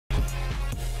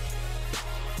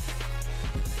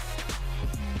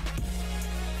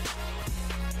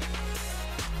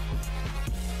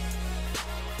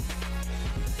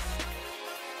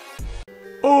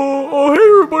Oh, hey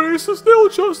everybody, it's the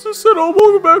Snail-O-Justice, and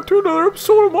welcome back to another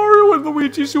episode of Mario and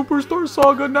Luigi Superstar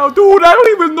Saga. Now, dude, I don't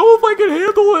even know if I can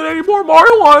handle it anymore.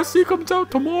 Mario Odyssey comes out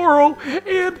tomorrow, and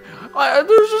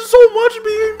there's just so much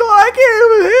being done. I can't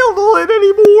even handle it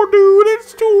anymore, dude.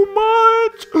 It's too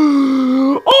much.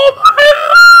 Oh my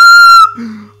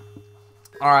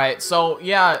god! Alright, so,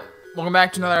 yeah, welcome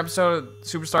back to another episode of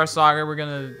Superstar Saga. We're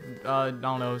gonna, I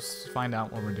don't know, find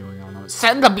out what we're doing. I don't know.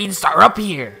 Send the Beanstar up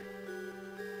here!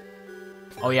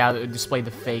 Oh yeah, display the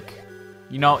fake.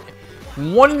 You know,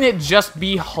 wouldn't it just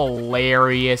be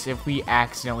hilarious if we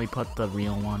accidentally put the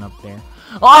real one up there?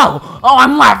 Oh,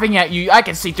 I'm laughing at you. I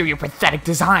can see through your pathetic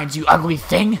designs, you ugly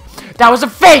thing. That was a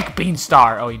fake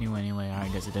Beanstar. Oh, you knew anyway. I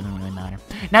guess it didn't really matter.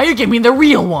 Now you give me the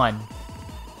real one.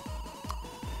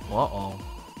 Uh-oh.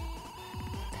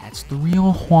 That's the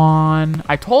real one.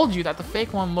 I told you that the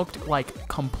fake one looked like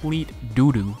complete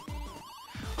doo-doo.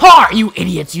 Ha! You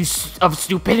idiots, of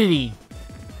stupidity.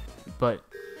 But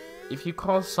if you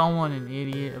call someone an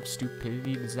idiot of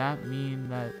stupidity, does that mean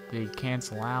that they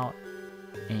cancel out?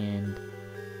 And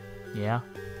yeah,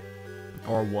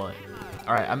 or what?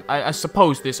 All right, I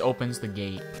suppose this opens the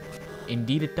gate.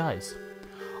 Indeed, it does.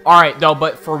 All right, though,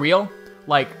 but for real,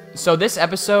 like, so this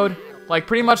episode, like,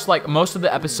 pretty much like most of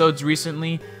the episodes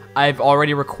recently, I've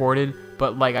already recorded,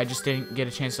 but like I just didn't get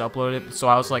a chance to upload it, so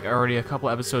I was like already a couple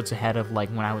episodes ahead of like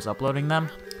when I was uploading them.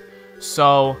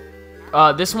 So.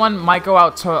 This one might go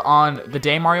out on the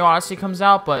day Mario Odyssey comes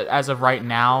out, but as of right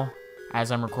now,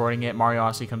 as I'm recording it, Mario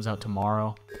Odyssey comes out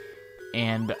tomorrow.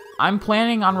 And I'm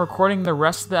planning on recording the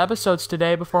rest of the episodes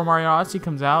today before Mario Odyssey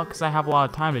comes out, because I have a lot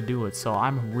of time to do it, so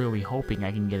I'm really hoping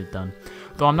I can get it done.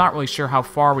 Though I'm not really sure how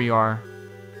far we are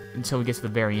until we get to the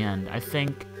very end. I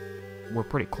think we're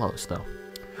pretty close, though.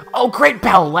 Oh, great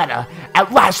Belletta!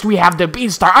 At last we have the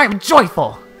Beanstar! I am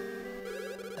joyful!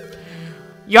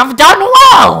 You have done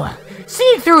well!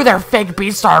 Seeing through their fake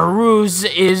Beanstar ruse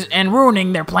and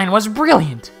ruining their plan was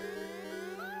brilliant.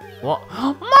 What?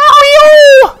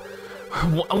 Mario!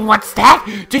 What's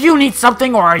that? Do you need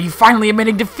something, or are you finally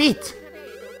admitting defeat?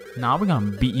 Nah, we're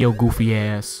gonna beat your goofy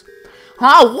ass.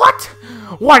 Huh? What?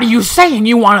 What are you saying?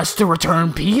 You want us to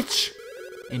return Peach?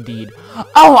 Indeed.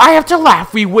 Oh, I have to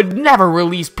laugh. We would never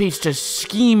release Peach to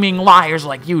scheming liars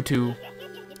like you two.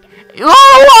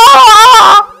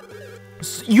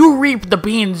 You reap the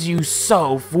beans you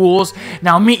sow, fools.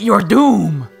 Now meet your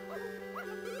doom.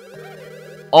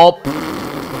 Oh,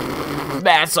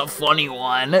 that's a funny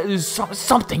one.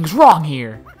 Something's wrong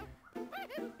here.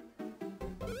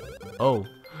 Oh.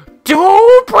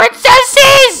 Two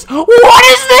princesses! What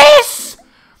is this?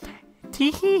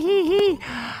 Tee-hee-hee-hee.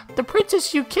 The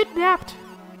princess you kidnapped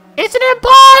is an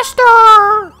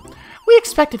imposter! We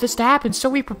expected this to happen, so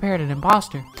we prepared an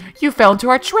imposter. You fell into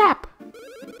our trap.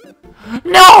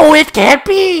 No, it can't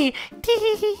be!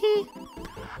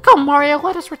 Come, Mario,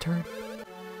 let us return.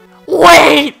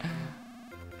 Wait!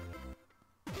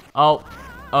 Oh,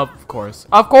 of course.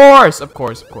 Of course!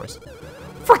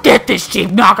 Forget this cheap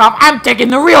knockoff! I'm taking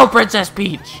the real Princess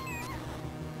Peach!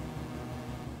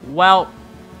 Well,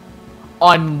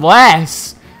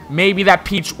 unless maybe that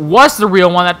Peach was the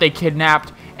real one that they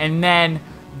kidnapped, and then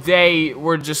they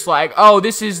were just like, oh,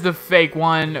 this is the fake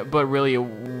one, but really,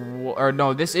 or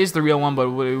no, this is the real one, but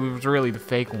it was really the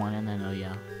fake one, and then,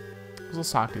 yeah.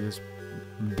 Let's talk to this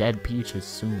dead Peach,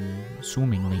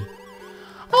 assumingly.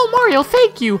 Oh, Mario,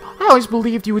 thank you! I always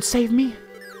believed you would save me.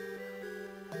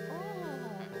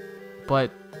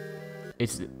 But,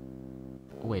 it's...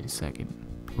 Wait a second.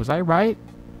 Was I right?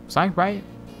 Was I right?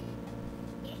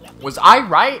 Was I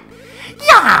right?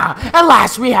 Yeah! At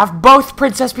last we have both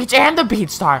Princess Peach and the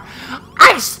Beanstar.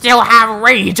 I still have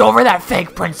rage over that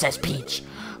fake Princess Peach.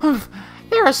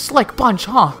 They're a slick bunch,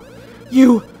 huh?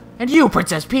 You,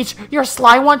 Princess Peach, you're a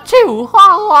sly one too. Ha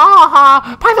ha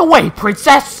ha. By the way,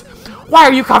 Princess, why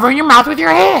are you covering your mouth with your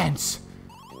hands?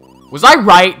 Was I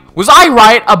right? Was I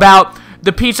right about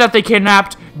the Peach that they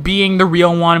kidnapped being the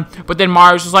real one? But then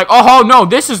Mario's just like, oh no,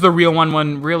 this is the real one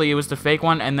when really it was the fake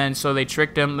one. And then so they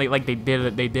tricked him. I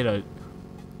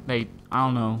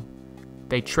don't know.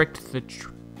 They tricked the.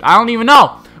 I don't even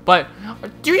know. But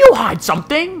do you hide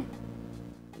something?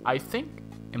 I think.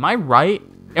 Am I right?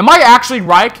 Am I actually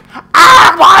right?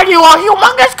 Ah, why are you a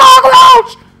humongous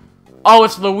cockroach? Oh,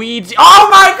 it's Luigi. Oh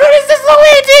my goodness,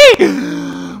 it's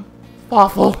Luigi!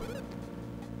 Awful.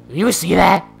 Do you see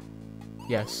that?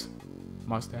 Yes.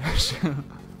 Mustache.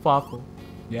 Awful.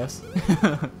 Yes.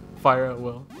 Fire at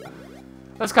will.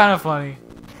 That's kind of funny.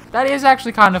 That is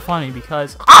actually kind of funny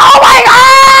because... Oh my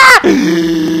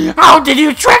god! How did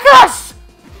you trick us?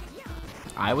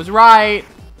 I was right.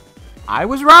 I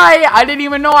was right. I didn't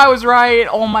even know I was right.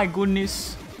 Oh my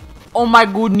goodness. Oh my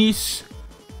goodness.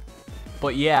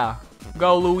 But yeah,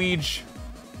 go Luigi.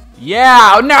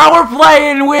 Yeah, now we're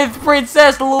playing with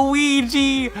Princess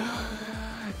Luigi.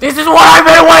 This is what I've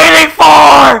been waiting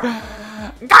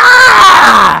for.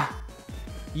 Ah!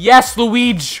 Yes,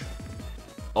 Luigi.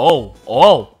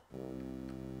 Oh.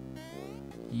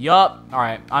 Yup.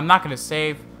 Alright, I'm not gonna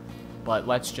save, but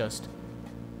let's just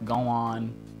go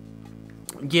on.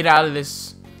 Get out of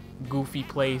this goofy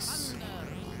place.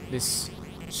 This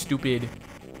stupid...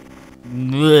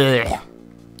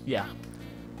 Yeah.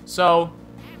 So,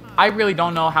 I really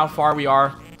don't know how far we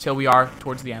are till we are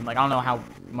towards the end. Like, I don't know how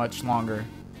much longer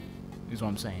is what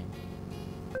I'm saying.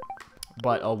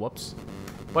 But, oh, whoops.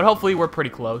 But hopefully we're pretty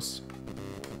close.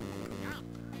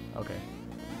 Okay.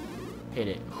 Hit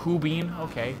it. Hoobin.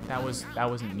 Okay, that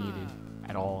wasn't needed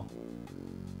at all.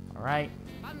 Alright.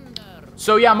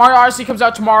 So yeah, Mario Odyssey comes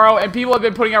out tomorrow, and people have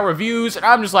been putting out reviews, and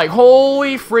I'm just like,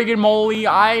 holy friggin' moly,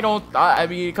 I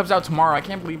mean, it comes out tomorrow. I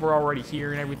can't believe we're already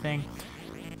here and everything.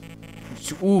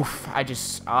 Oof, I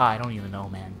don't even know,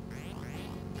 man.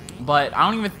 But I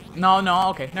don't even, no,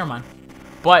 okay, never mind.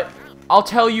 But I'll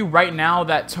tell you right now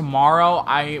that tomorrow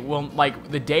I will, like,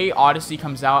 the day Odyssey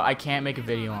comes out, I can't make a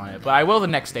video on it. But I will the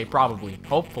next day, probably,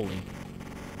 hopefully.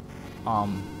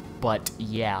 But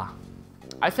yeah.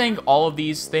 I think all of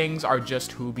these things are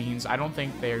just Hoobins. I don't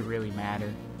think they really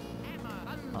matter.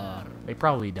 They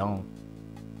probably don't.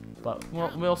 But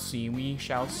we'll see. We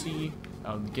shall see.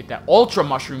 Get that Ultra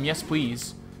Mushroom. Yes,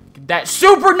 please. Get that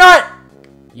Super Nut!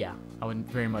 Yeah, I would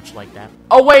very much like that.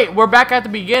 Oh, wait. We're back at the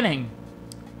beginning.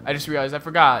 I just realized I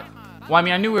forgot. Well, I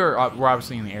mean, I knew we're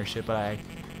obviously in the airship, but I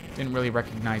didn't really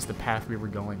recognize the path we were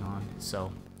going on.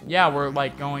 So, yeah, we're,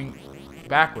 like, going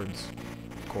backwards,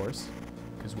 of course.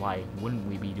 Because why wouldn't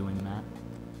we be doing that?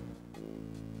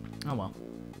 Oh, well.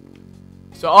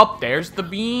 So, up there's the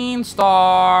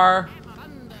Beanstar.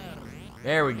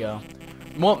 There we go.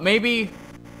 Well, maybe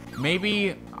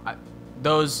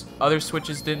those other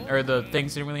switches didn't, or the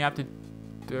things didn't really have to,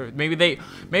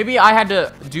 maybe I had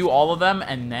to do all of them,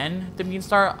 and then the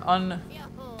Beanstar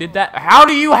did that. How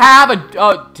do you have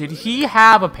a, did he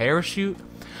have a parachute?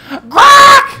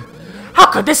 Quack! How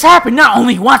could this happen not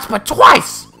only once, but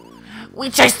twice? We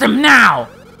chase them now!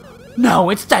 No,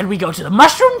 instead we go to the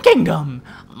Mushroom Kingdom!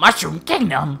 Mushroom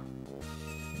Kingdom?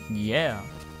 Yeah.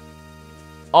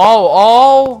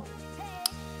 Oh!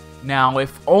 Now,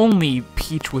 if only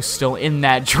Peach was still in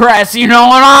that dress, you know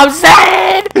what I'm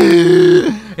saying?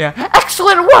 Yeah.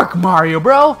 Excellent work, Mario,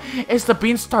 bro! Is the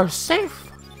Beanstar safe?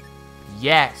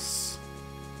 Yes.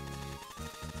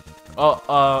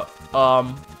 Oh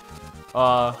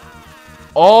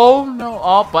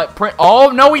no!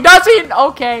 Oh no, he doesn't.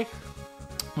 Okay,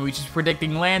 Luigi's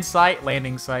predicting landing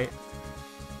site.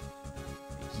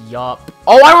 Yup.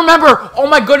 Oh, I remember. Oh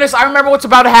my goodness, I remember what's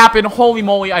about to happen. Holy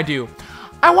moly, I do.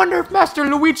 I wonder if Master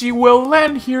Luigi will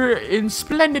land here in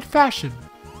splendid fashion.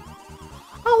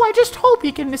 Oh, I just hope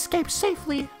he can escape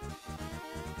safely.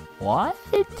 What?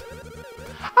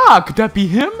 Ah, could that be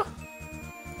him?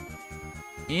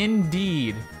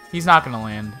 Indeed, he's not gonna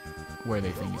land where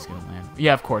they think he's gonna land.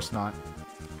 Yeah, of course not.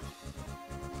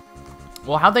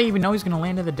 Well, how'd they even know he's gonna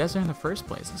land in the desert in the first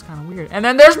place? That's kind of weird. And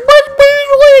then there's Prince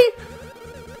Peasley!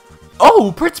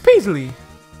 Oh, Prince Peasley!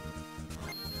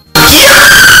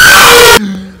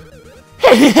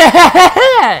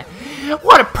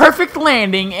 What a perfect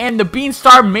landing, and the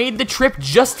Beanstar made the trip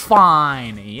just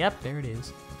fine. Yep, there it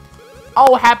is.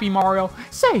 Oh, happy Mario.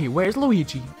 Say, where's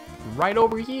Luigi? Right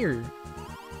over here.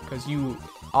 Because you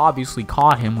obviously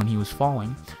caught him when he was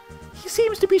falling. He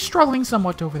seems to be struggling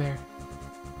somewhat over there.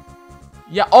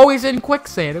 Yeah, oh, he's in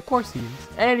quicksand. Of course he is.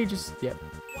 And he just, yep.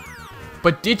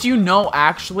 But did you know,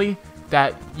 actually,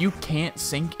 that you can't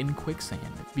sink in quicksand?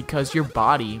 Because your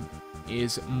body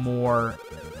is more,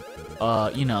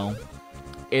 you know,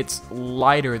 it's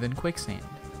lighter than quicksand.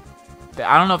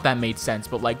 I don't know if that made sense,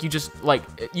 but, like, you just, like,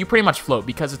 you pretty much float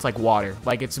because it's like water.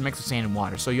 Like, it's a mix of sand and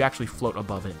water, so you actually float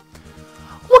above it.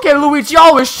 Look at Luigi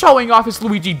always showing off his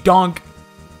Luigi dunk.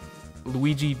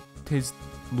 His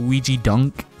Luigi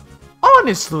dunk?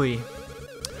 Honestly.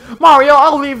 Mario,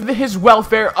 I'll leave his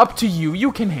welfare up to you.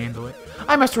 You can handle it.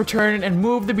 I must return and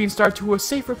move the Beanstar to a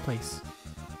safer place.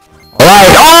 Alright.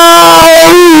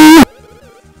 Oh!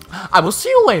 I will see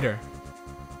you later.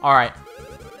 Alright.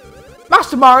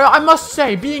 Master Mario, I must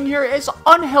say, being here is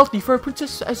unhealthy for a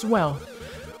princess as well.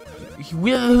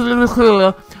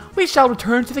 We shall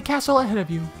return to the castle ahead of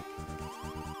you.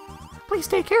 Please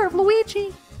take care of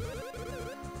Luigi.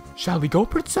 Shall we go,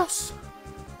 princess?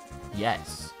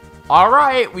 Yes.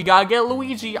 Alright, we gotta get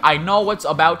Luigi. I know what's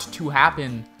about to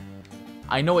happen.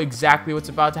 I know exactly what's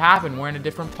about to happen. We're in a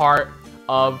different part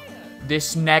of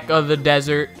this neck of the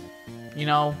desert. You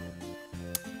know,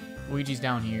 Luigi's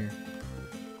down here.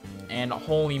 And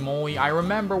holy moly, I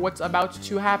remember what's about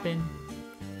to happen.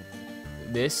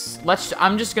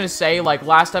 I'm just gonna say, like,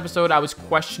 last episode I was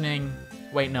questioning,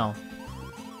 wait, no.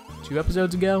 2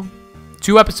 episodes ago?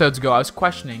 2 episodes ago, I was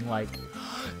questioning, like,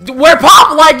 where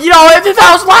Pop, like, you know, if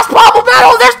that was last Popple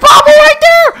battle, there's Popple right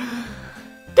there!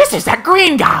 This is that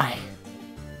green guy.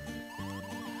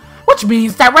 Which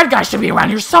means that red guy should be around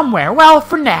here somewhere. Well,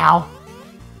 for now.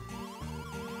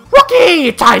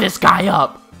 Rookie, tie this guy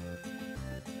up.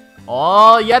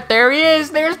 Oh, yep, there he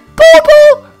is. There's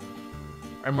Popple.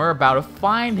 And we're about to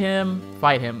fight him.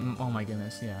 Oh my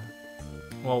goodness, yeah.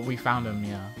 Well, we found him,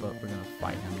 yeah, but we're gonna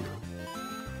fight him now.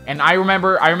 And I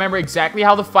remember exactly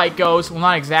how the fight goes. Well,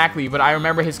 not exactly, but I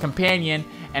remember his companion.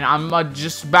 And I'm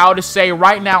just about to say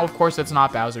right now, of course, that's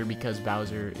not Bowser because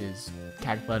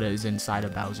Cackletta is inside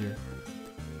of Bowser.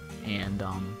 And,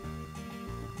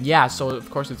 yeah, so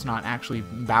of course it's not actually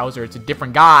Bowser. It's a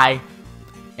different guy.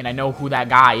 And I know who that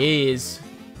guy is.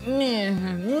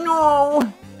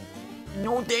 No!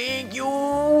 No, thank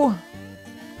you!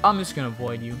 I'm just gonna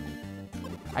avoid you.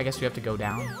 I guess we have to go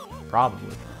down.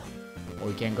 Probably. Or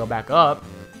we can't go back up.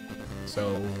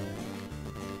 So...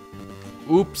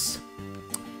 Oops.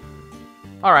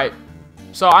 Alright.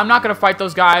 So I'm not gonna fight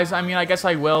those guys. I mean, I guess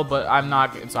I will, but I'm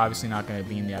not... It's obviously not gonna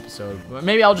be in the episode. But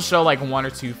maybe I'll just show like 1 or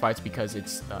 2 fights because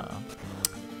it's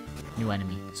new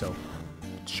enemy. So,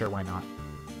 sure, why not?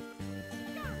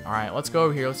 Alright, let's go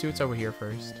over here. Let's see what's over here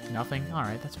first. Nothing?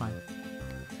 Alright, that's fine.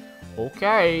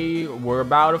 Okay, we're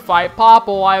about to fight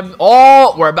Popple.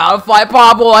 We're about to fight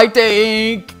Popple, I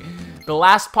think. The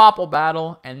last Popple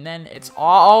battle, and then it's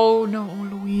oh no,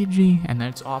 Luigi, and then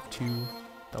it's off to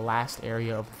the last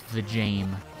area of the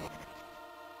game,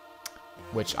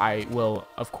 which I will,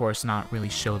 of course, not really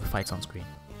show the fights on screen.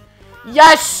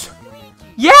 Yes,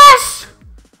 yes.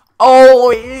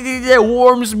 Oh, it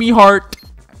warms me heart.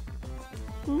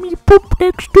 Me poop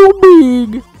next too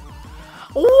big.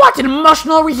 What an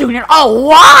emotional reunion! Oh,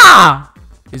 wow!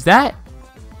 Is that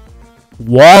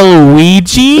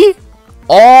Waluigi?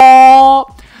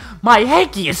 Oh, my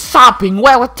hanky is sopping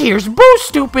wet with tears. Boo,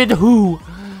 stupid who?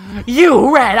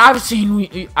 You, Red,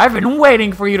 I've been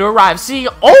waiting for you to arrive. See?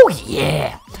 Oh,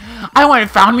 yeah. I went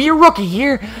and found me a rookie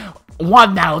here.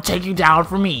 One that'll take you down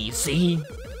for me, see?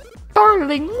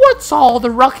 Darling, what's all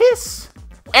the ruckus?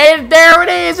 And there it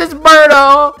is, it's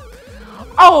Birdo.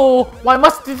 Oh, why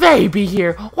must they be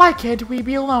here? Why can't we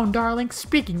be alone, darling?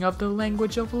 Speaking of the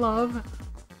language of love.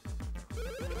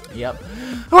 Yep.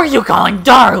 Who are you calling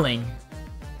darling?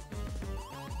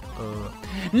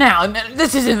 Now,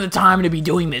 this isn't the time to be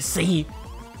doing this, see?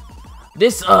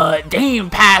 This, dame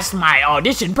passed my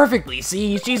audition perfectly,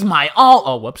 see? She's my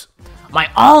my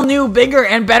all-new, bigger,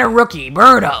 and better rookie,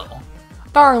 Birdo.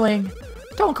 Darling,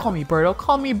 don't call me Birdo,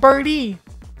 call me Birdie.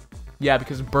 Yeah,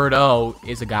 because Birdo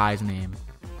is a guy's name.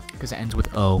 Because it ends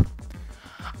with O.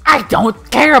 I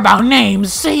don't care about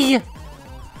names, see?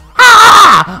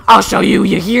 Ah! I'll show you,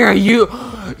 you hear? You'll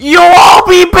all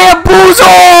be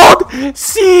bamboozled!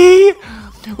 See?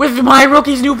 With my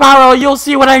rookie's new power, you'll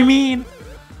see what I mean.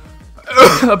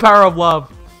 The power of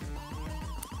love.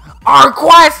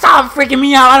 Quiet, stop freaking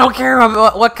me out. I don't care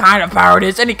what kind of power it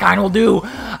is. Any kind will do.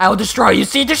 I will destroy you.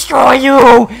 See? Destroy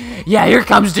you! Yeah, here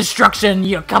comes destruction,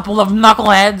 you couple of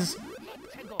knuckleheads.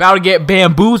 About to get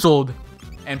bamboozled.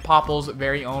 And Popple's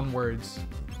very own words.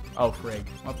 Oh, frig.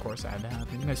 Of course that had to happen.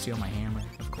 You're gonna steal my hammer.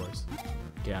 Of course.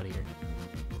 Get out of here.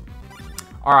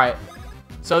 Alright.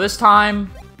 So this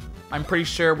time, I'm pretty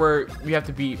sure we have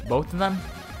to beat both of them.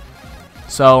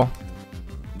 So,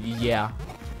 yeah.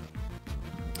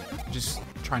 Just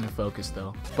trying to focus,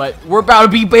 though. But we're about to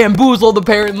be bamboozled,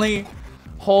 apparently.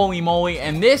 Holy moly.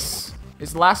 And this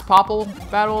is the last Popple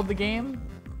battle of the game.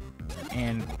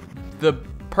 And the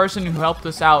person who helped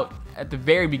us out at the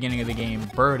very beginning of the game,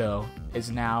 Birdo, is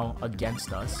now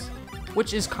against us.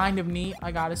 Which is kind of neat,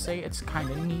 I gotta say. It's kind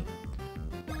of neat.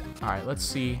 Alright, let's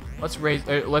see.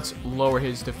 Let's lower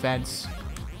his defense.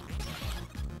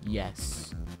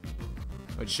 Yes.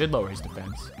 It should lower his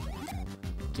defense.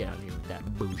 Get out of here with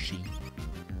that bushi.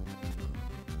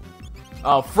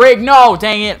 Oh, frig, no!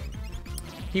 Dang it!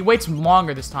 He waits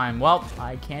longer this time. Well,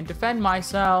 I can't defend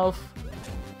myself.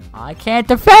 I can't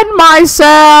defend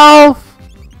myself!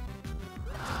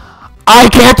 I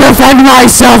can't defend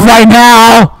myself right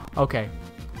now! Okay.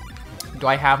 Do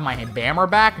I have my bammer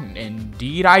back?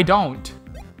 Indeed, I don't.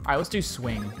 Alright, let's do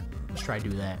swing. Let's try to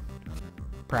do that.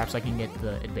 Perhaps I can get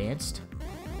the advanced.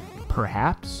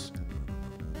 Perhaps?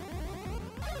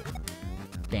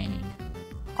 Dang.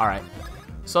 Alright.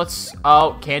 So let's...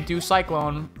 Oh, can't do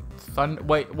Cyclone. Thunder.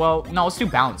 Wait, well, no, let's do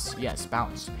bounce. Yes,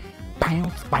 bounce.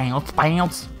 Bounce, bounce,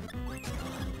 bounce.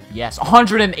 Yes,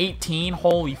 118.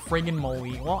 Holy friggin'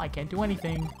 moly. Well, I can't do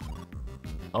anything.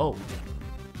 Oh.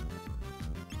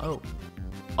 Oh.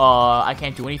 I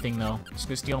can't do anything, though. Just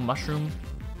gonna steal a mushroom.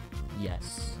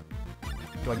 Yes.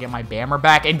 Do I get my Bammer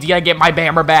back? Indeed, I get my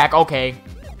Bammer back. Okay.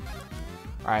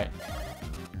 Alright.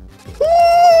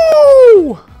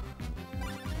 Woo!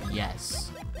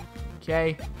 Yes.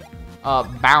 Okay.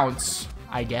 Bounce,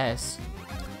 I guess.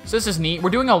 So this is neat.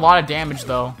 We're doing a lot of damage,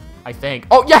 though, I think.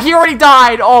 Oh, yeah, he already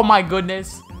died! Oh, my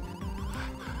goodness.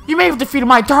 You may have defeated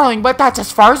my darling, but that's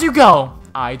as far as you go.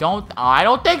 I don't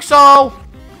think so.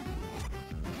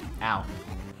 Ow.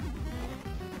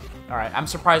 Alright, I'm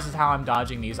surprised at how I'm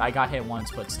dodging these. I got hit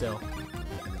once, but still.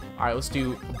 Alright, let's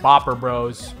do Bopper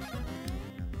Bros.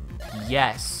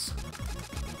 Yes.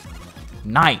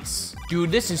 Nice.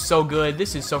 Dude, this is so good.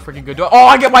 This is so freaking good. Oh,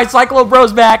 I get my Cyclo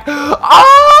Bros back.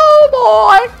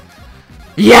 Oh, boy.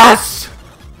 Yes.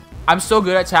 I'm so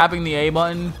good at tapping the A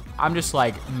button. I'm just,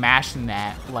 like, mashing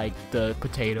that like the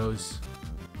potatoes.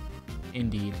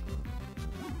 Indeed.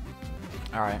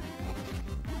 Alright.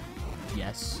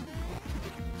 Yes.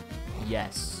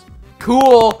 Yes.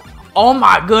 Cool. Oh,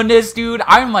 my goodness, dude.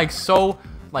 I'm, like, so,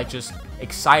 like, just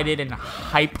excited and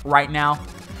hype right now.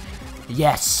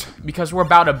 Yes, because we're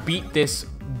about to beat this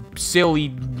silly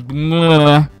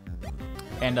and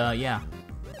yeah.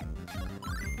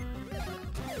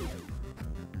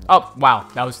 Oh, wow.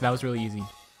 That was really easy.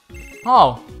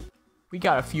 Oh, we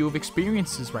got a few of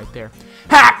experiences right there.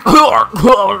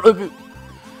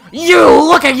 You,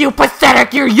 look at you,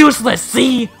 pathetic. You're useless.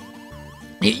 See?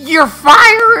 You're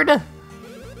fired.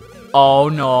 Oh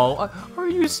no. Are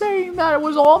you saying that it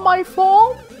was all my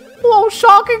fault? Oh,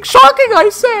 shocking, shocking, I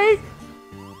say.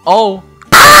 Oh.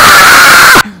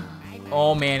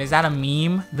 Oh, man, is that a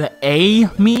meme? The A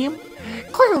meme?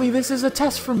 Clearly, this is a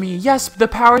test for me. Yes, the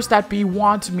powers that be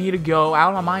want me to go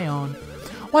out on my own.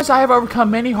 Once I have overcome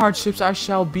many hardships, I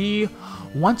shall be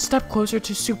one step closer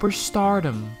to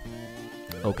superstardom.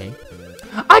 Okay.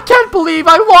 I can't believe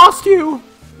I lost you!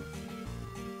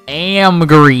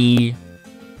 Angry.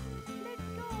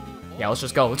 Yeah, let's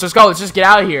just go. Let's just go. Let's just get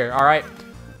out of here, alright?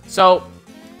 So,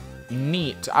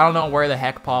 neat. I don't know where the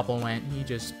heck Popple went. He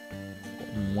just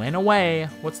went away.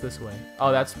 What's this way?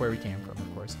 Oh, that's where we came from,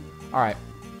 of course. Alright.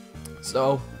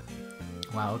 So,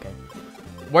 wow, okay.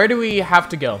 Where do we have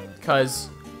to go? Because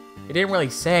it didn't really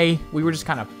say. We were just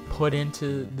kind of put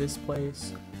into this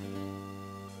place.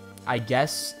 I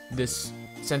guess this,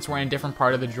 since we're in a different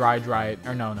part of the dry,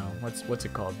 or no, what's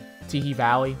it called? Teehee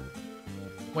Valley?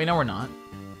 Wait, no, we're not.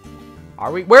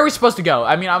 Are we? Where are we supposed to go?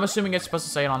 I mean, I'm assuming it's supposed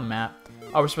to say it on the map.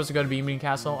 Oh, we're supposed to go to Bean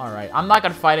Castle? Alright. I'm not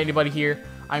gonna fight anybody here.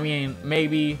 I mean,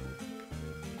 maybe.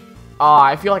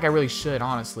 I feel like I really should,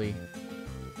 honestly.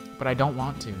 But I don't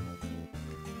want to.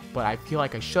 But I feel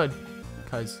like I should.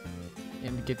 Because,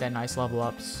 and get that nice level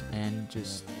ups and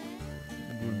just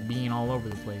being all over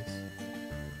the place.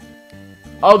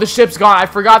 Oh, the ship's gone. I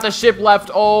forgot the ship left.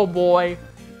 Oh, boy.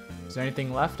 Is there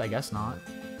anything left? I guess not.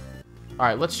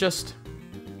 Alright, let's just...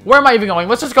 Where am I even going?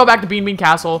 Let's just go back to Bean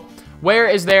Castle. Where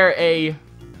is there a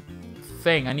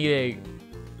thing? I need a,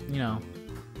 you know,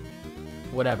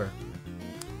 whatever.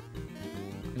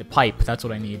 The pipe. That's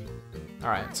what I need.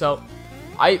 Alright, so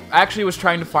I actually was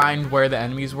trying to find where the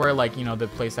enemies were, like, you know, the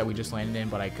place that we just landed in,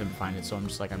 but I couldn't find it, so I'm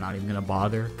just like, I'm not even gonna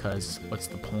bother, because what's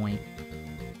the point?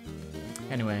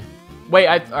 Anyway. Wait,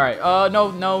 alright,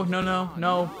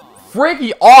 no.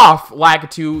 Friggy off,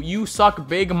 Lakitu. You suck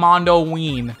big Mondo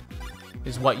Ween.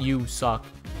 Is what you suck.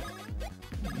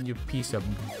 You piece of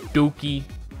dookie.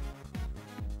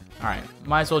 Alright,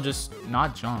 might as well just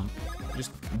not jump.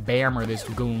 Just bammer this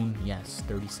goon. Yes,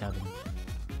 37.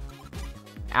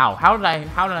 Ow, how did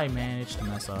I manage to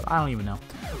mess up? I don't even know.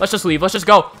 Let's just leave. Let's just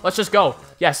go. Let's just go.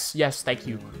 Yes, thank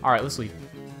you. Alright, let's leave.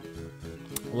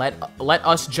 Let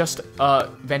us just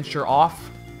venture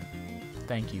off.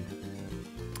 Thank you.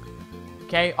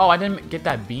 Okay. Oh, I didn't get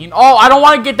that bean. Oh, I don't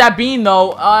want to get that bean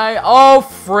though. Oh,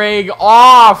 frig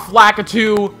off,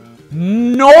 Lakitu.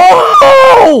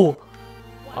 No!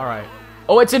 Alright.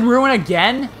 Oh, it's in ruin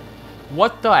again?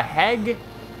 What the heck?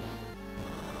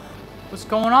 What's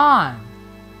going on?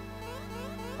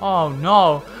 Oh,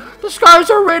 no. The skies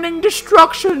are raining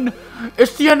destruction.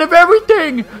 It's the end of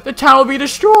everything. The town will be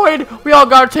destroyed. We all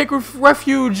gotta take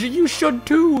refuge. You should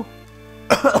too.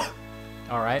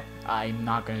 Alright. I'm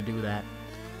not gonna do that.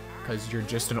 Because you're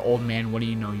just an old man. What do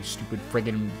you know, you stupid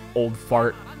friggin' old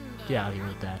fart? Get out of here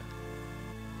with that.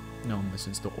 No one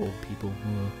listens to old people.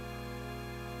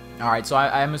 Alright, so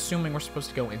I'm assuming we're supposed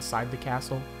to go inside the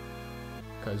castle.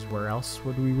 Because where else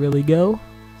would we really go?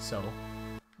 So,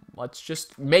 let's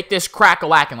just make this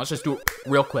crack-a-lack and let's just do it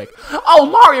real quick. Oh,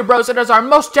 Mario Bros, it is our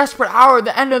most desperate hour.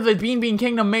 The end of the Bean Bean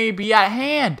Kingdom may be at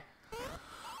hand.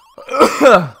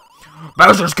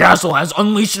 Bowser's castle has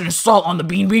unleashed an assault on the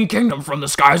Bean Bean Kingdom from the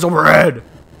skies overhead.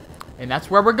 And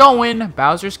that's where we're going.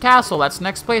 Bowser's Castle. That's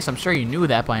next place. I'm sure you knew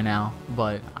that by now.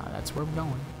 But that's where we're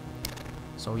going.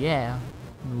 So, yeah.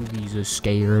 Movies are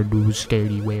scared.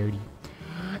 Scaredy-waredy.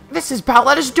 This is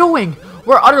Bowletta's doing.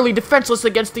 We're utterly defenseless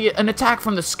against an attack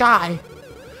from the sky.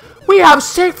 We have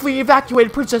safely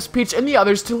evacuated Princess Peach and the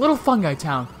others to Little Fungi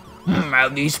Town.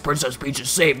 At least Princess Peach is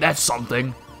safe. That's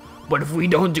something. But if we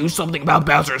don't do something about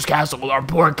Bowser's castle, our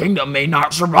poor kingdom may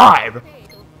not survive.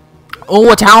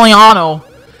 Oh, Italiano.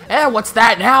 Eh, what's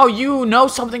that now? You know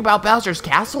something about Bowser's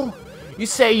castle? You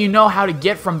say you know how to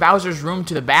get from Bowser's room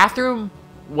to the bathroom?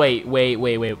 Wait.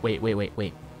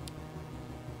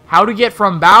 How to get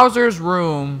from Bowser's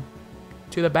room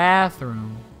to the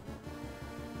bathroom?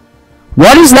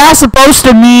 What is that supposed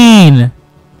to mean?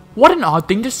 What an odd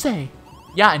thing to say.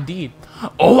 Yeah, indeed.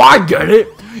 Oh, I get it.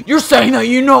 You're saying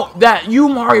that you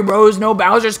Mario Bros know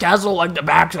Bowser's castle like the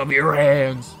backs of your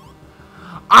hands.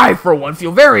 I, for one,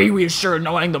 feel very reassured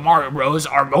knowing the Mario Bros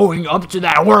are going up to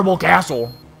that horrible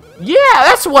castle. Yeah,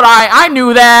 that's what I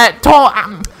knew that.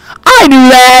 I knew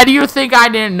that. You think I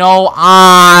didn't know?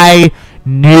 I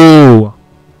knew.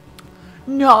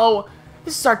 No,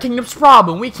 this is our kingdom's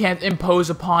problem. We can't impose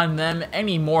upon them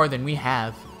any more than we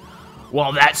have.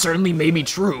 Well, that certainly may be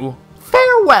true.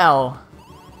 Farewell.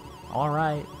 All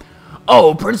right.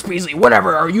 Oh, Prince Peasley,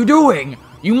 whatever are you doing?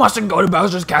 You mustn't go to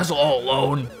Bowser's castle all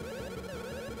alone.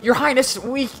 Your Highness,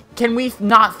 can we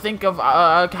not think of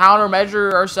a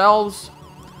countermeasure ourselves?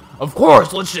 Of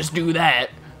course, let's just do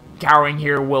that. Cowering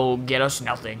here will get us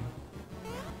nothing.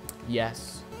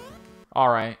 Yes.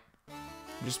 Alright.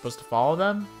 You're just supposed to follow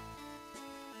them?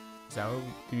 Is that what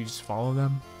do you just follow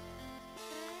them?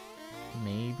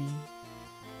 Maybe?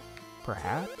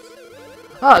 Perhaps?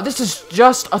 This is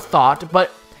just a thought,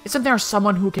 but isn't there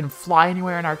someone who can fly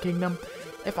anywhere in our kingdom?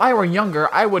 If I were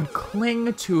younger, I would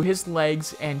cling to his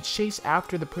legs and chase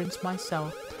after the prince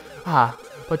myself.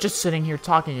 But just sitting here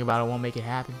talking about it won't make it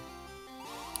happen.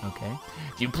 Okay.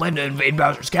 If you plan to invade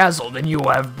Bowser's castle, then you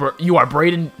are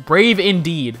brave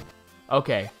indeed.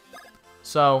 Okay.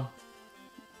 So,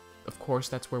 of course,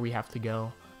 that's where we have to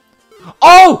go.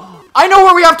 Oh! I know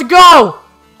where we have to go!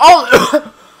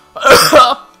 Oh!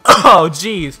 Oh,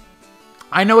 jeez.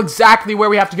 I know exactly where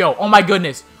we have to go. Oh, my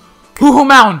goodness. Hoo-Hoo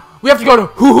Mountain. We have to go to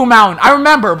Hoo-Hoo Mountain. I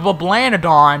remember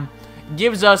Blanadon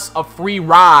gives us a free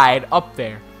ride up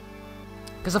there.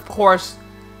 Because, of course,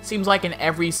 seems like in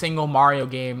every single Mario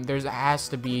game, there has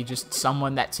to be just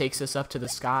someone that takes us up to the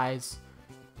skies.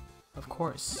 Of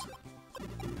course.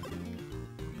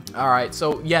 Alright,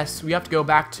 so, yes, we have to go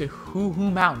back to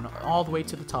Hoo-Hoo Mountain, all the way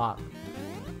to the top.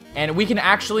 And we can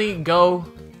actually go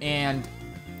and,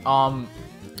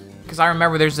 because I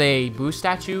remember there's a Boo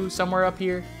statue somewhere up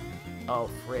here. Oh,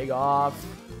 frig off.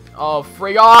 Oh,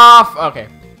 frig off! Okay.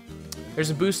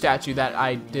 There's a Boo statue that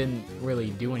I didn't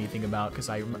really do anything about because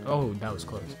oh, that was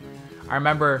close. I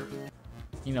remember,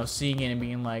 you know, seeing it and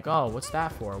being like, oh, what's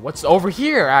that for? What's over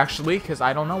here, actually? Because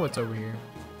I don't know what's over here.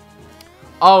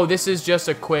 Oh, this is just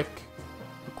a quick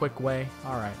way.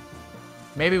 Alright.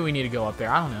 Maybe we need to go up there.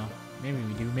 I don't know. Maybe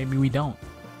we do. Maybe we don't.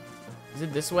 Is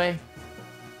it this way?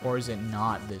 Or is it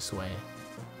not this way?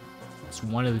 It's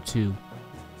one of the two.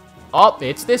 Oh,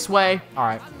 it's this way.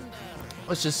 Alright.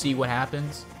 Let's just see what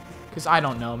happens. Because I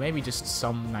don't know. Maybe just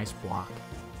some nice block.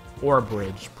 Or a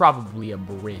bridge. Probably a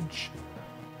bridge.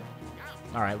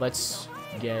 Alright, let's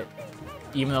get...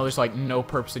 Even though there's like no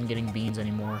purpose in getting beans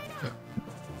anymore.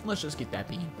 Let's just get that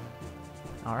bean.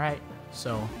 Alright,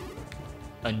 so...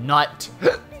 A nut.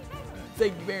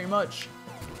 Thank you very much.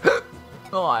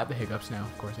 Oh, I have the hiccups now.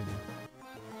 Of course I do.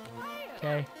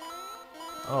 Okay.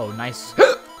 Oh, nice.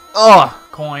 Oh,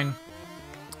 coin.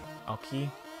 Okay.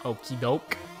 Okie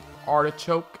doke.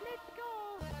 Artichoke.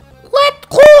 Let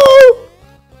go!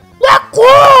 Let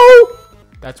go!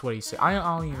 That's what he said. I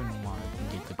don't even want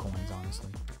to get the coins, honestly.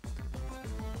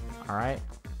 Alright.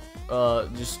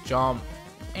 Just jump.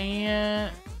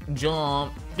 And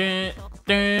jump.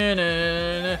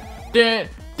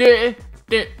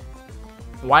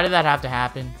 Why did that have to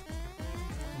happen?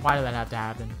 Why did that have to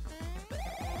happen?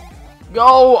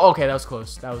 Go! Okay, that was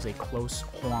close. That was a close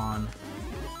one.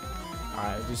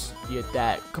 Alright, just get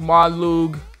that. Come on,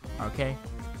 Lug. Okay.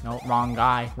 No, wrong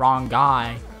guy. Wrong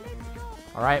guy.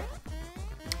 Alright.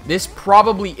 This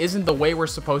probably isn't the way we're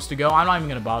supposed to go. I'm not even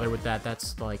gonna bother with that.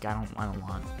 That's like I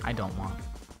don't want.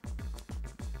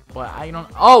 But I don't...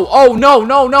 Oh,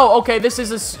 no. Okay, this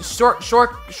is a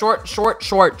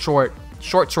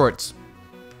shorts.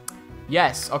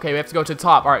 Yes. Okay, we have to go to the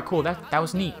top. All right, cool. That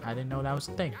was neat. I didn't know that was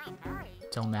a thing.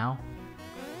 Till now.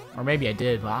 Or maybe I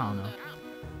did, but I don't know.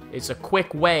 It's a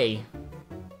quick way.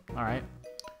 All right.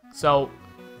 So,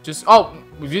 just... Oh,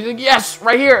 yes,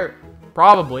 right here.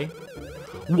 Probably.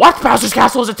 What? Bowser's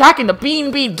Castle is attacking the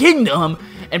Bean Kingdom,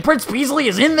 and Prince Peasley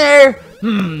is in there?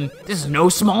 This is no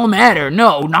small matter.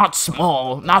 No, not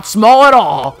small. Not small at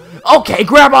all. Okay,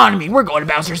 grab on me. We're going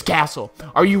to Bowser's Castle.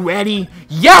 Are you ready?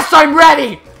 Yes, I'm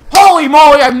ready! Holy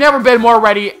moly, I've never been more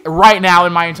ready right now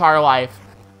in my entire life.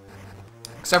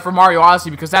 Except for Mario Odyssey,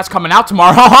 because that's coming out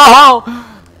tomorrow.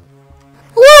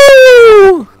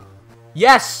 Woo!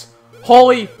 Yes!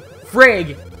 Holy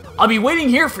frig. I'll be waiting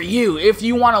here for you. If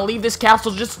you want to leave this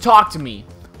castle, just talk to me.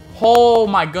 Oh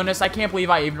my goodness, I can't believe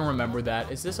I even remember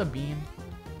that. Is this a bean?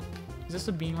 Is this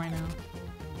a bean right now?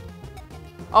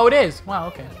 Oh, it is. Wow,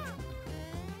 okay.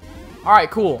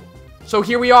 Alright, cool. So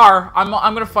here we are. I'm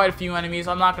gonna fight a few enemies.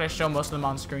 I'm not gonna show most of them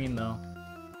on screen, though.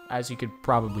 As you could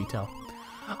probably tell.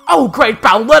 Oh, great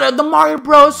Bowletta, the Mario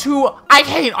Bros. Who I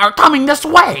hate are coming this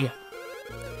way.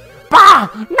 Bah!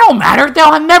 No matter,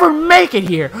 they'll never make it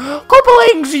here.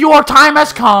 Koopalings, your time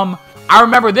has come. I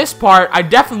remember this part. I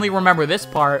definitely remember this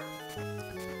part.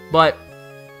 But,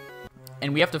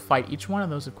 and we have to fight each one of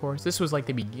those, of course. This was like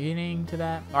the beginning to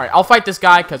that. Alright, I'll fight this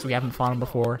guy because we haven't fought him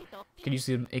before. Can use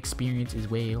some experience as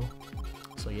well.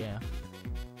 So, yeah.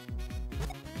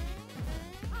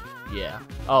 Yeah.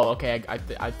 Oh, okay.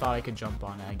 I thought I could jump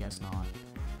on it. I guess not.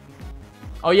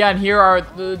 Oh, yeah, and here are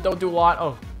the don't do a lot.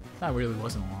 Oh, that really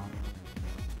wasn't a lot.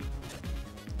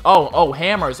 Oh,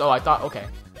 hammers. Oh, I thought, okay.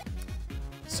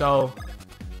 So,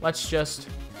 let's just...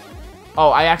 Oh,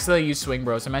 I accidentally used Swing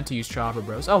Bros. I meant to use Chopper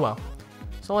Bros. Oh, well.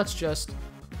 So, let's just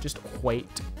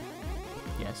wait.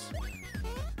 Yes.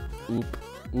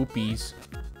 Oopies.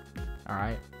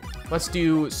 Alright. Let's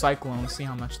do Cyclone. See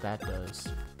how much that does.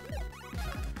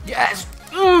 Yes!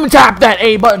 Tap that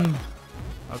A button!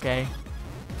 Okay.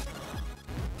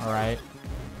 Alright.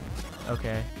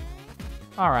 Okay.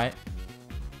 Alright.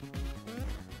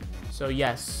 So,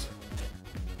 yes.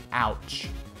 Ouch.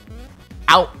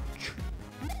 Ouch.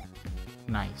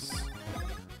 Nice.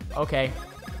 Okay.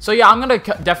 So, yeah, I'm gonna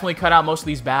definitely cut out most of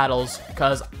these battles,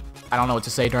 because I don't know what to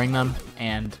say during them,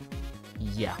 and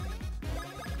yeah.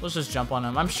 Let's just jump on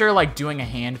them. I'm sure, like, doing a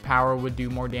hand power would do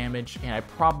more damage, and I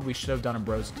probably should have done a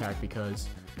Bros attack, because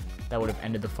that would have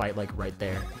ended the fight, like, right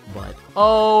there. But,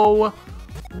 oh,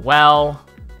 well,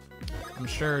 I'm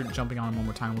sure jumping on him one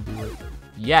more time will do it.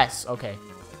 Yes, okay.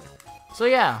 So,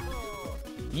 yeah.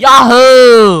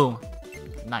 Yahoo!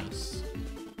 Nice.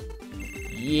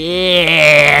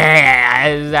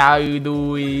 Yeah, that's how you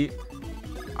do it.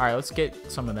 Alright, let's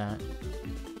get some of that.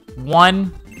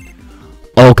 One.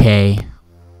 Okay.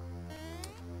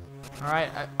 Alright,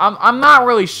 I'm not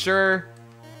really sure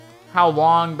how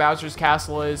long Bowser's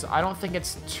Castle is. I don't think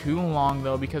it's too long,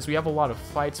 though, because we have a lot of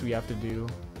fights we have to do.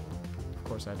 Of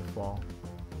course, I had to fall.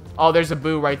 Oh, there's a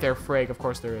boo right there, frig. Of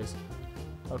course there is.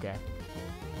 Okay.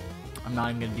 I'm not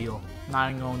even gonna deal. Not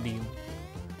even gonna deal.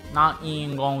 Not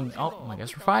even gonna... Oh, I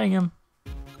guess we're fighting him.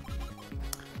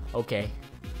 Okay.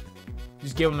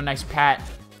 Just give him a nice pat.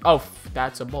 Oh,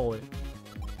 that's a bullet.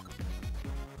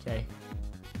 Okay.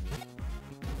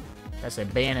 That's a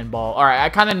Bannon ball. Alright, I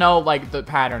kind of know, like, the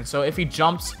pattern. So if he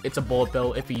jumps, it's a bullet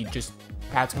bill. If he just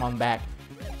pats him on the back,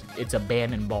 it's a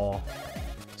Bannon ball.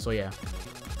 So, yeah.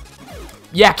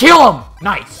 Yeah, kill him!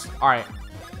 Nice! Alright.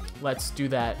 Let's do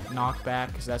that knockback,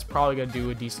 because that's probably going to do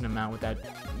a decent amount with that,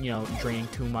 you know, draining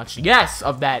too much, yes,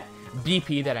 of that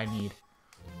BP that I need.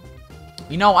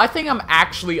 You know, I think I'm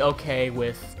actually okay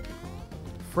with...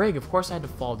 Frig, of course I had to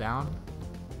fall down.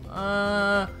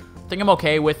 I think I'm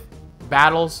okay with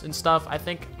battles and stuff. I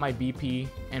think my BP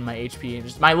and my HP and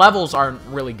just my levels aren't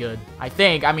really good. I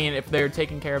think, I mean, if they're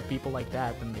taking care of people like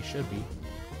that, then they should be.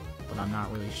 But I'm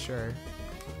not really sure.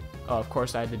 Oh, of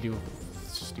course I had to do...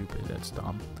 Stupid, that's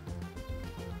dumb.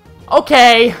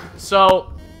 Okay,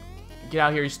 so get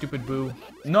out here, you stupid boo.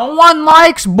 No one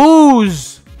likes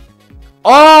boos.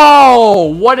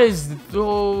 Oh, what is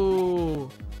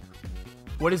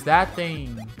that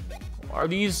thing? Are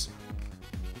these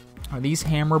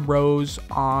Hammer Bros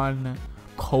on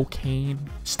cocaine?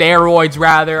 Steroids,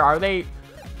 rather. Are they?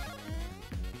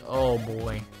 Oh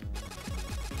boy.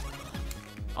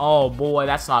 Oh boy,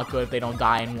 that's not good if they don't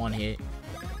die in one hit.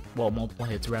 Well, multiple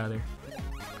hits, rather.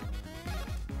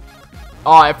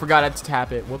 Oh, I forgot I had to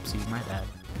tap it. Whoopsie, my bad.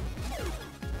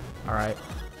 Alright.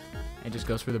 It just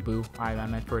goes for the boo. Alright, I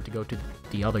meant for it to go to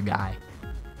the other guy.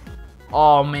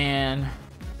 Oh, man.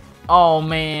 Oh,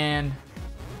 man.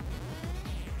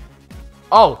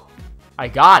 Oh, I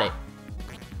got it.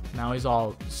 Now he's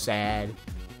all sad.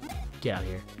 Get out of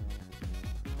here.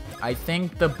 I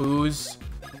think the boos...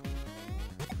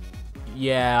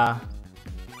 Yeah.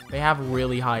 They have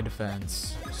really high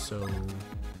defense, so...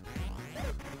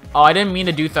 Oh, I didn't mean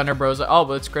to do Thunder Bros. Oh,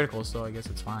 but it's critical, so I guess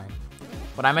it's fine.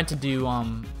 But I meant to do,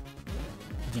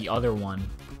 the other one.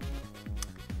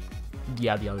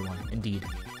 Yeah, the other one, indeed.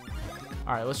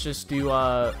 Alright, let's just do,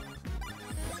 I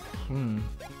don't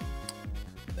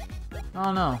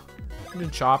know. Do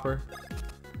Chopper.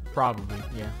 Probably,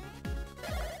 yeah.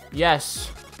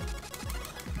 Yes.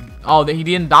 Oh, he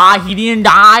didn't die. He didn't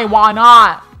die. Why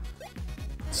not?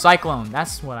 Cyclone.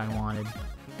 That's what I wanted.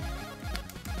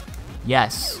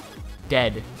 Yes.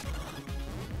 Dead.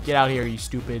 Get out here, you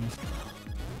stupid.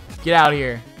 Get out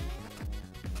here.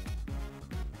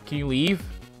 Can you leave?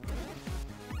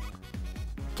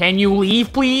 Can you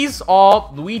leave, please?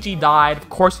 Oh, Luigi died. Of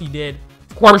course he did.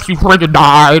 Of course he freaking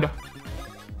died.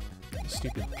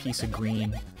 Stupid piece of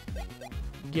green.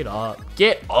 Get up.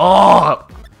 Get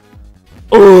up!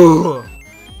 Ugh!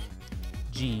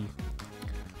 G.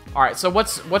 Alright, so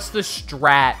what's the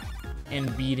strat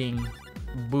in beating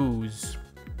boos?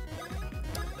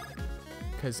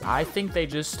 Because I think they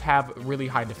just have really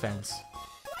high defense.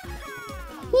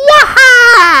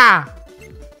 Waha!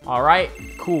 Alright,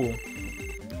 cool.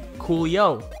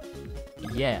 Coolio.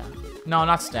 Yeah. No,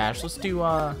 not Stash. Let's do,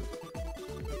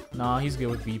 no, he's good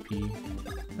with VP.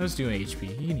 Let's do an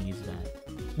HP. He needs that.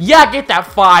 Yeah, get that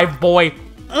 5, boy!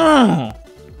 Ugh.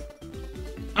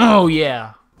 Oh,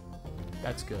 yeah.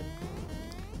 That's good.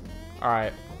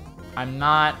 Alright. I'm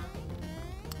not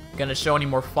gonna show any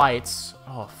more fights.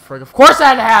 Oh, frig. Of course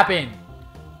that happened!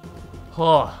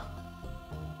 Huh.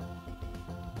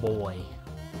 Boy.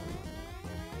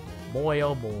 Boy,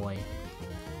 oh boy.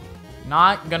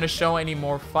 Not gonna show any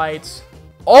more fights.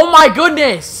 Oh my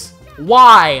goodness!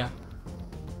 Why?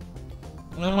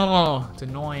 Oh, it's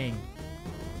annoying.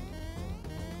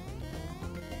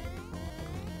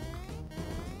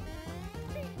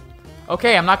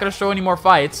 Okay, I'm not gonna show any more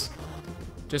fights.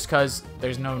 Just cause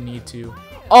there's no need to.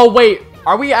 Oh wait,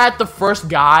 are we at the first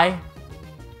guy?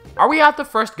 Are we at the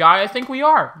first guy? I think we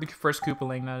are. The first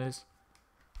Koopaling, that is.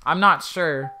 I'm not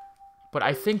sure, but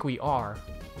I think we are.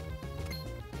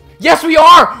 Yes, we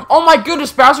are! Oh my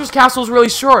goodness, Bowser's Castle is really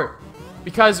short.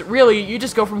 Because, really, you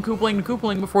just go from Koopaling to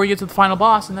Koopaling before you get to the final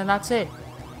boss, and then that's it.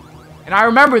 And I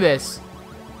remember this.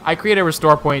 I created a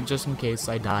restore point just in case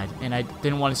I died. And I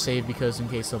didn't want to save because in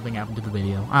case something happened to the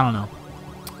video. I don't know.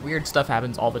 Weird stuff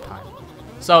happens all the time.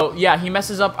 So, yeah, he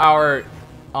messes up our,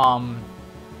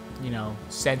 you know,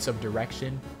 sense of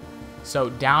direction. So,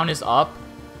 down is up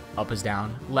is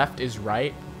down, left is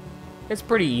right. It's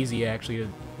pretty easy, actually, to...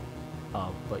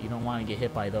 but you don't want to get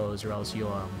hit by those or else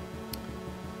you'll,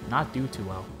 not do too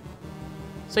well.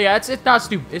 So yeah, it's not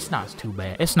too bad.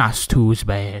 It's not too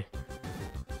bad.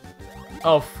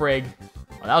 Oh frig.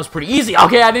 Oh, that was pretty easy.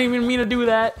 Okay, I didn't even mean to do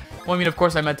that. Well, I mean, of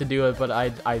course I meant to do it, but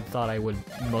I thought I would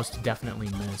most definitely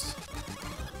miss.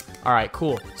 Alright,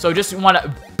 cool. So just want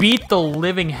to beat the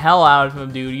living hell out of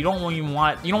him, dude. You don't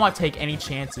want to take any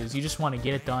chances. You just want to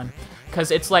get it done.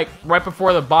 Cause it's like right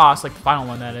before the boss, like the final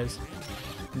one that is.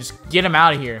 Just get him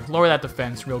out of here. Lower that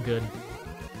defense real good.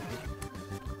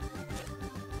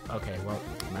 Okay, well,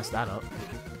 messed that up.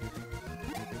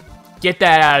 Get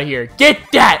that out of here. Get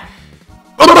that!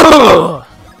 Ugh!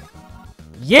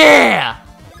 Yeah!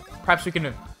 Perhaps we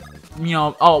can, you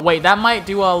know... Oh, wait, that might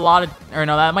do a lot of... Or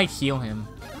no, that might heal him.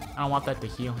 I don't want that to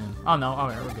heal him. Oh, no.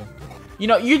 Alright, we're good. You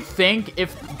know, you'd think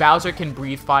if Bowser can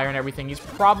breathe fire and everything, he's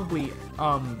probably,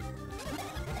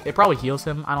 it probably heals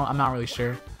him. I'm not really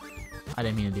sure. I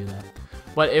didn't mean to do that.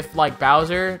 But if, like,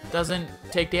 Bowser doesn't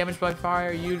take damage by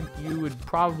fire, you would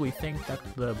probably think that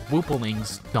the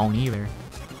Boopalings don't either.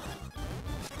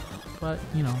 But,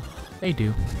 you know, they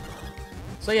do.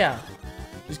 So, yeah.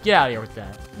 Just get out of here with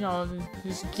that. You know,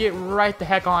 just get right the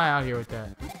heck on out of here with that.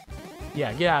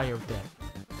 Yeah, get out of here with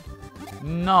that.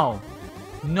 No.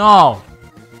 No.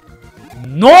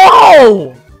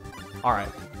 No!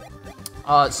 Alright.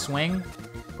 Swing,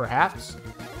 perhaps.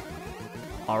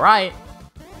 Alright.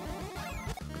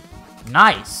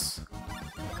 Nice.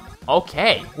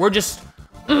 Okay. We're just...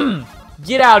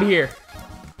 get out here.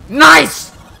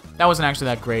 Nice! That wasn't actually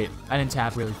that great. I didn't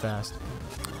tap really fast.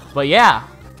 But yeah.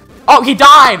 Oh, he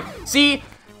died! See?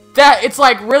 That it's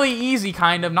like really easy,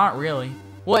 kind of. Not really.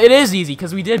 Well, it is easy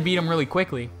because we did beat him really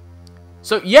quickly.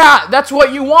 So, yeah, that's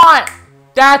what you want!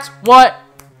 That's what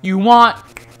you want!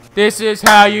 This is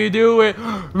how you do it!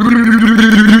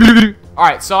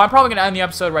 Alright, so I'm probably going to end the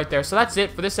episode right there. So that's it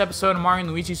for this episode of Mario &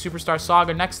 Luigi Superstar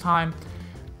Saga. Next time,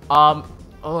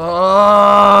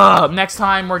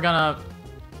 we're going to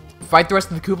fight the rest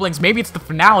of the Koopalings. Maybe it's the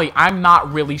finale. I'm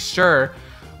not really sure.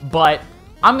 But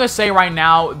I'm going to say right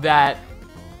now that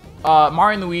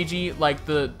Mario & Luigi, like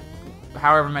the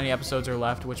however many episodes are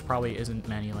left, which probably isn't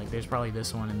many. Like, there's probably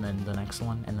this one and then the next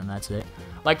one, and then that's it.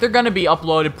 Like, they're going to be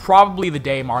uploaded probably the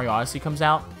day Mario Odyssey comes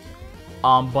out.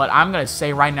 But I'm going to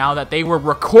say right now that they were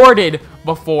recorded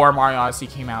before Mario Odyssey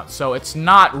came out. So it's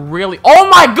not really... Oh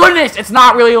my goodness! It's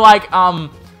not really like,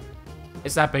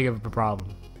 it's that big of a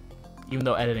problem. Even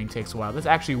though editing takes a while. That's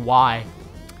actually why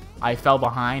I fell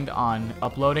behind on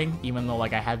uploading, even though,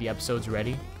 like, I had the episodes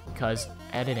ready. Because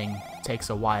editing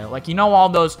takes a while. Like, you know all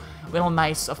those little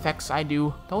nice effects I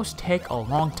do? Those take a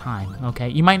long time, okay?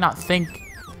 You might not think,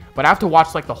 but I have to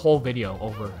watch, like, the whole video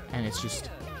over. And it's just...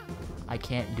 I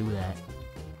can't do that.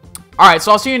 Alright,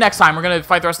 so I'll see you next time. We're gonna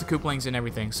fight the rest of the Koopalings and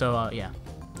everything. So, yeah.